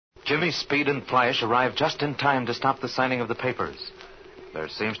Jimmy, Speed, and Flash arrive just in time to stop the signing of the papers. There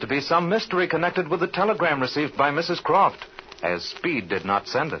seems to be some mystery connected with the telegram received by Mrs. Croft, as Speed did not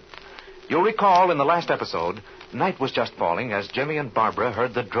send it. You'll recall in the last episode, night was just falling as Jimmy and Barbara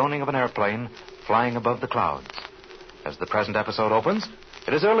heard the droning of an airplane flying above the clouds. As the present episode opens,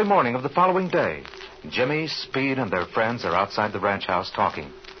 it is early morning of the following day. Jimmy, Speed, and their friends are outside the ranch house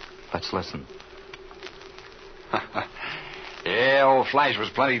talking. Let's listen. Yeah, old Flash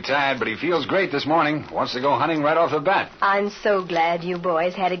was plenty tired, but he feels great this morning. Wants to go hunting right off the bat. I'm so glad you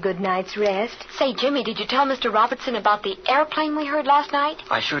boys had a good night's rest. Say, Jimmy, did you tell Mr. Robertson about the airplane we heard last night?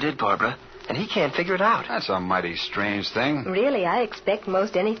 I sure did, Barbara. And he can't figure it out. That's a mighty strange thing. Really, I expect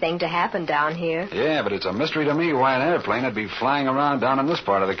most anything to happen down here. Yeah, but it's a mystery to me why an airplane would be flying around down in this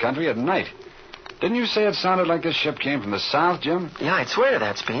part of the country at night. Didn't you say it sounded like this ship came from the south, Jim? Yeah, I'd swear to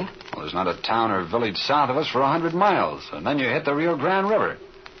that, Speed. Well, there's not a town or village south of us for 100 miles, and then you hit the Rio Grande River.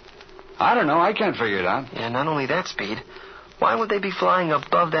 I don't know. I can't figure it out. Yeah, not only that, Speed. Why would they be flying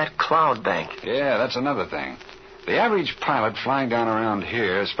above that cloud bank? Yeah, that's another thing. The average pilot flying down around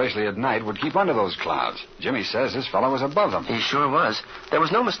here, especially at night, would keep under those clouds. Jimmy says this fellow was above them. He sure was. There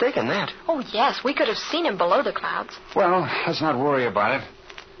was no mistaking that. Oh, yes, we could have seen him below the clouds. Well, let's not worry about it.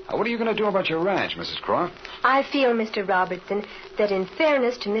 What are you going to do about your ranch, Mrs. Croft? I feel, Mr. Robertson, that in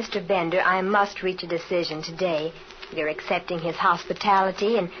fairness to Mr. Bender, I must reach a decision today. We're accepting his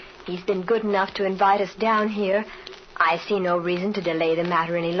hospitality, and he's been good enough to invite us down here. I see no reason to delay the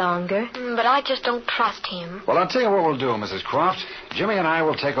matter any longer. But I just don't trust him. Well, I'll tell you what we'll do, Mrs. Croft. Jimmy and I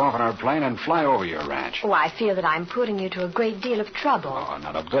will take off in our plane and fly over your ranch. Oh, I feel that I'm putting you to a great deal of trouble. Oh,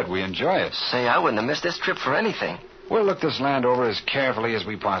 not a bit. We enjoy it. Say, I wouldn't have missed this trip for anything. We'll look this land over as carefully as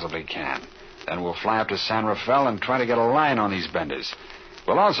we possibly can. Then we'll fly up to San Rafael and try to get a line on these Benders.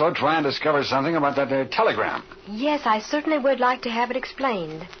 We'll also try and discover something about that there telegram. Yes, I certainly would like to have it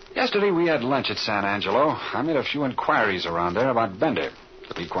explained. Yesterday we had lunch at San Angelo. I made a few inquiries around there about Bender.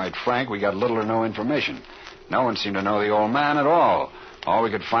 To be quite frank, we got little or no information. No one seemed to know the old man at all. All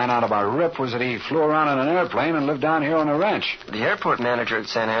we could find out about Rip was that he flew around in an airplane and lived down here on the ranch. The airport manager at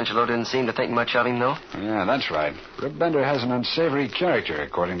San Angelo didn't seem to think much of him, though. Yeah, that's right. Rip Bender has an unsavory character,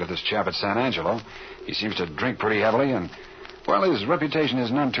 according to this chap at San Angelo. He seems to drink pretty heavily, and, well, his reputation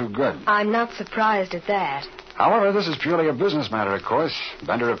is none too good. I'm not surprised at that. However, this is purely a business matter, of course.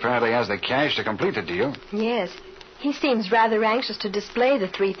 Bender apparently has the cash to complete the deal. Yes. He seems rather anxious to display the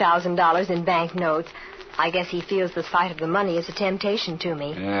 $3,000 in banknotes. I guess he feels the sight of the money is a temptation to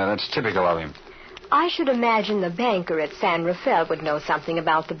me. Yeah, that's typical of him. I should imagine the banker at San Rafael would know something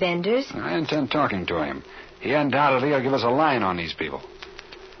about the Benders. I intend talking to him. He undoubtedly will give us a line on these people.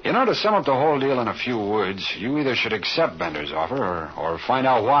 You know, to sum up the whole deal in a few words, you either should accept Bender's offer or find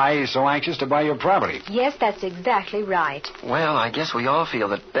out why he's so anxious to buy your property. Yes, that's exactly right. Well, I guess we all feel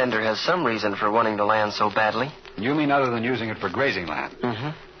that Bender has some reason for wanting the land so badly. You mean other than using it for grazing land?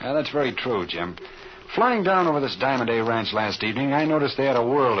 Mm-hmm. Yeah, that's very true, Jim. Flying down over this Diamond A Ranch last evening, I noticed they had a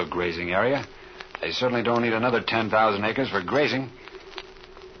world of grazing area. They certainly don't need another 10,000 acres for grazing.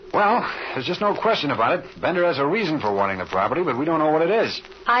 Well, there's just no question about it. Bender has a reason for wanting the property, but we don't know what it is.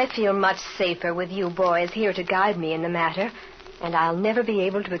 I feel much safer with you boys here to guide me in the matter, and I'll never be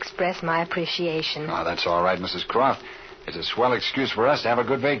able to express my appreciation. Oh, that's all right, Mrs. Croft. It's a swell excuse for us to have a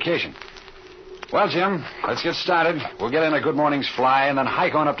good vacation. Well, Jim, let's get started. We'll get in a good morning's fly and then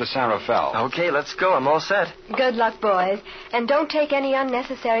hike on up to San Rafael. Okay, let's go. I'm all set. Good luck, boys. And don't take any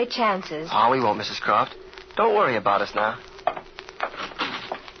unnecessary chances. Oh, we won't, Mrs. Croft. Don't worry about us now.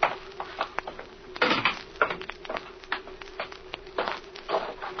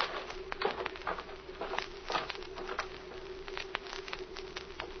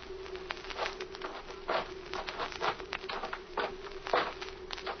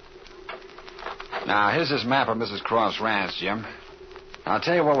 Now, here's this map of Mrs. Croft's ranch, Jim. I'll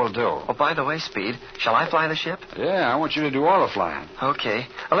tell you what we'll do. Oh, by the way, Speed, shall I fly the ship? Yeah, I want you to do all the flying. Okay.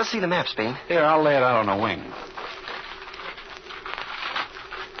 Well, let's see the map, Speed. Here, I'll lay it out on a wing.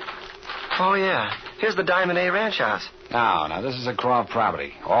 Oh, yeah. Here's the Diamond A Ranch house. Now, this is a Croft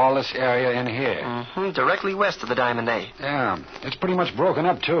property. All this area in here. Mm-hmm. Directly west of the Diamond A. Yeah, it's pretty much broken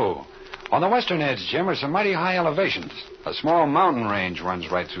up, too. On the western edge, Jim, are some mighty high elevations. A small mountain range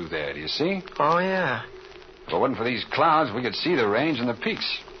runs right through there, do you see? Oh, yeah. If it wasn't for these clouds, we could see the range and the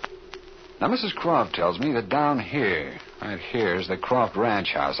peaks. Now, Mrs. Croft tells me that down here, right here, is the Croft Ranch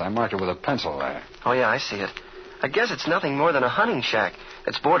house. I marked it with a pencil there. Oh, yeah, I see it. I guess it's nothing more than a hunting shack.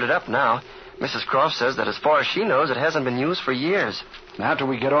 It's boarded up now. Mrs. Croft says that as far as she knows, it hasn't been used for years. Now, after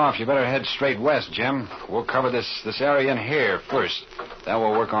we get off, you better head straight west, Jim. We'll cover this area in here first. Then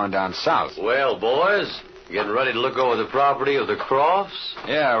we'll work on down south. Well, boys, Getting ready to look over the property of the Crofts?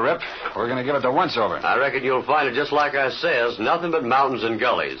 Yeah, Rip. We're going to give it the once-over. I reckon you'll find it just like I says, nothing but mountains and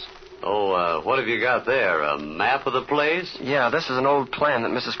gullies. Oh, what have you got there? A map of the place? Yeah, this is an old plan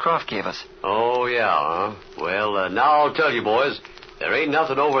that Mrs. Croft gave us. Oh, yeah, huh? Well, now I'll tell you, boys. There ain't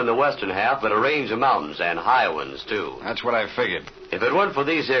nothing over in the western half but a range of mountains, and high ones, too. That's what I figured. If it weren't for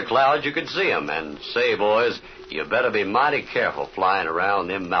these here clouds, you could see 'em. And say, boys, you better be mighty careful flying around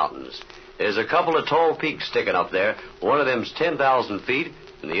them mountains. There's a couple of tall peaks sticking up there. One of them's 10,000 feet,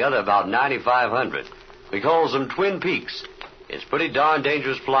 and the other about 9,500. We calls them Twin Peaks. It's pretty darn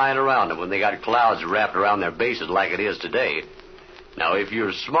dangerous flying around them when they got clouds wrapped around their bases like it is today. Now, if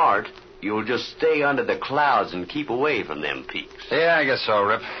you're smart, you'll just stay under the clouds and keep away from them peaks. Yeah, I guess so,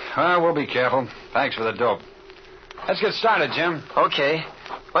 Rip. Well, we'll be careful. Thanks for the dope. Let's get started, Jim. Okay.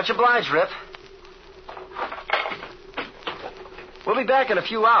 Much obliged, Rip. We'll be back in a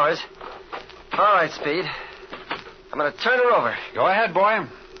few hours. All right, Speed. I'm going to turn her over. Go ahead, boy.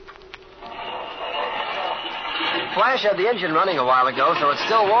 Flash had the engine running a while ago, so it's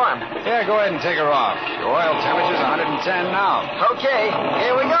still warm. Yeah, go ahead and take her off. The oil temperature's 110 now. Okay,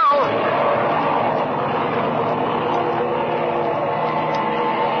 here we go.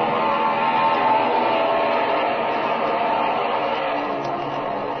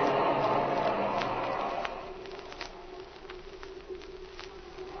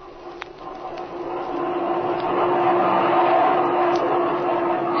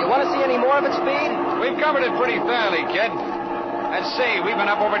 We've covered it pretty thoroughly, kid. Let's see, we've been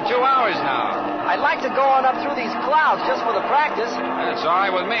up over 2 hours now. I'd like to go on up through these clouds just for the practice. That's all right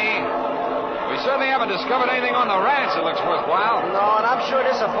with me. We certainly haven't discovered anything on the ranch that looks worthwhile. No, and I'm sure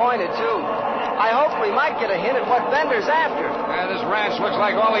disappointed, too. I hope we might get a hint at what Bender's after. This ranch looks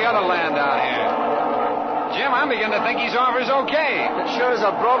like all the other land out here. Jim, I'm beginning to think his offer's okay. It sure is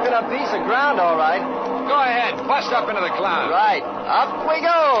a broken-up piece of ground, all right. Go ahead, bust up into the clouds. Right, up we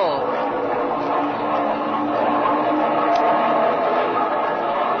go.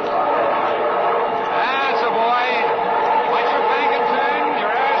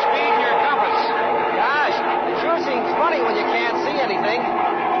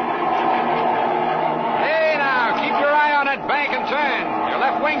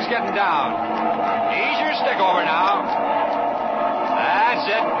 Wing's getting down. Ease your stick over now. That's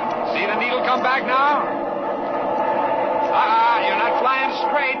it. See the needle come back now? You're not flying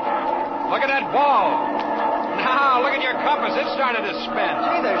straight. Look at that ball. Now, look at your compass. It's starting to spin.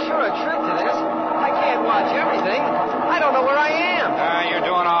 Gee, there's sure a trick to this. I can't watch everything. I don't know where I am. You're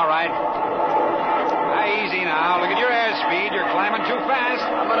doing all right. Easy now. Look at your airspeed. You're climbing too fast.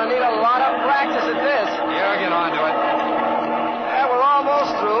 I'm going to need a lot of practice at this. You'll get on to it.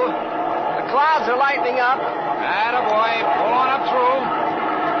 Almost through. The clouds are lightening up. Attaboy. Pull on up through.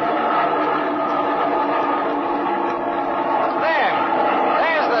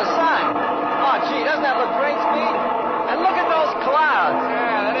 There's the sun. Oh, gee, doesn't that look great, Speed? And look at those clouds.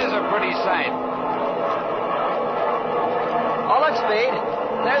 Yeah, that is a pretty sight. Oh, look, Speed.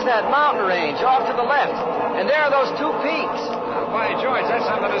 There's that mountain range off to the left. And there are those 2 peaks. By George, that's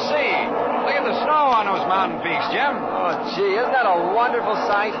something to see. Look at the snow on those mountain peaks, Jim. Oh, gee, isn't that a wonderful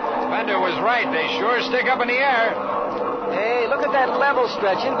sight? Bender was right. They sure stick up in the air. Hey, look at that level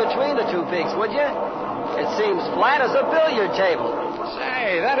stretch in between the 2 peaks, would you? It seems flat as a billiard table.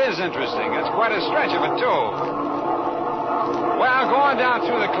 Say, that is interesting. That's quite a stretch of it, too. Well, go on down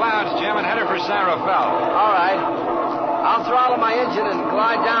through the clouds, Jim, and head her for San Rafael. All right. I'll throttle my engine and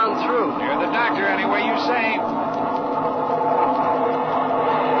glide down through. You're the doctor, anyway, you say.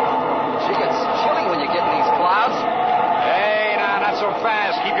 So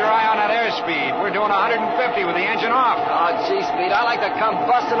fast. Keep your eye on that airspeed. We're doing 150 with the engine off. Oh, gee, Speed, I like to come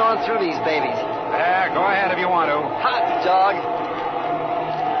busting on through these babies. Yeah, go ahead if you want to. Hot dog.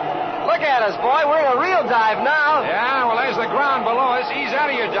 Look at us, boy. We're in a real dive now. Yeah, well, there's the ground below us. Ease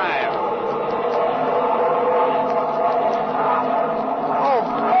out of your dive. Oh,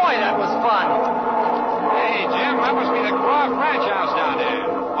 boy, that was fun. Hey, Jim, that must be the Croft Ranch House down there.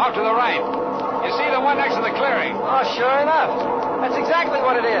 Off to the right. You see the one next to the clearing? Oh, sure enough. That's exactly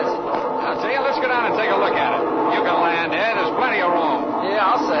what it is. I'll tell you, let's go down and take a look at it. You can land there. There's plenty of room. Yeah,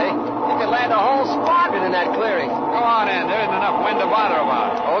 I'll say. You could land a whole squadron in that clearing. Go on in. There isn't enough wind to bother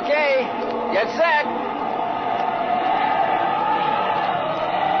about. Okay. Get set.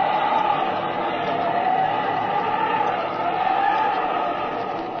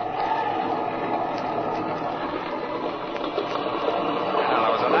 Well, that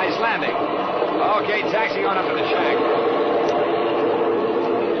was a nice landing. Okay, taxi on up to the shack.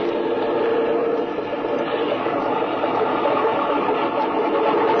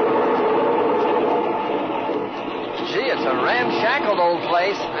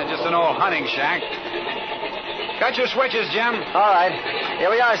 just an old hunting shack. Got your switches, Jim? All right. Here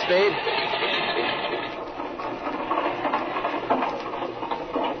we are, Speed.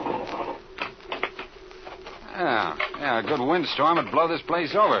 Yeah, a good windstorm would blow this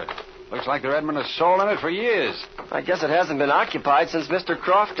place over. Looks like there hadn't been a soul in it for years. I guess it hasn't been occupied since Mr.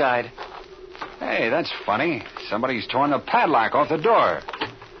 Croft died. Hey, that's funny. Somebody's torn the padlock off the door.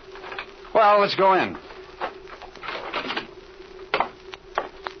 Well, let's go in.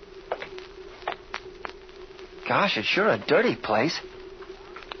 Gosh, it's sure a dirty place.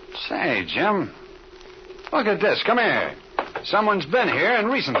 Say, Jim, look at this. Come here. Someone's been here,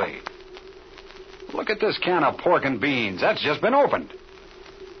 and recently. Look at this can of pork and beans. That's just been opened.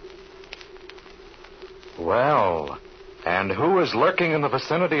 Well, and who is lurking in the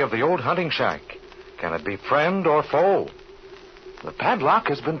vicinity of the old hunting shack? Can it be friend or foe? The padlock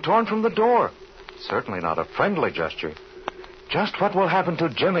has been torn from the door. Certainly not a friendly gesture. Just what will happen to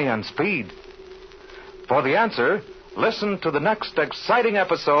Jimmy and Speed? For the answer, listen to the next exciting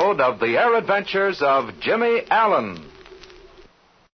episode of The Air Adventures of Jimmy Allen.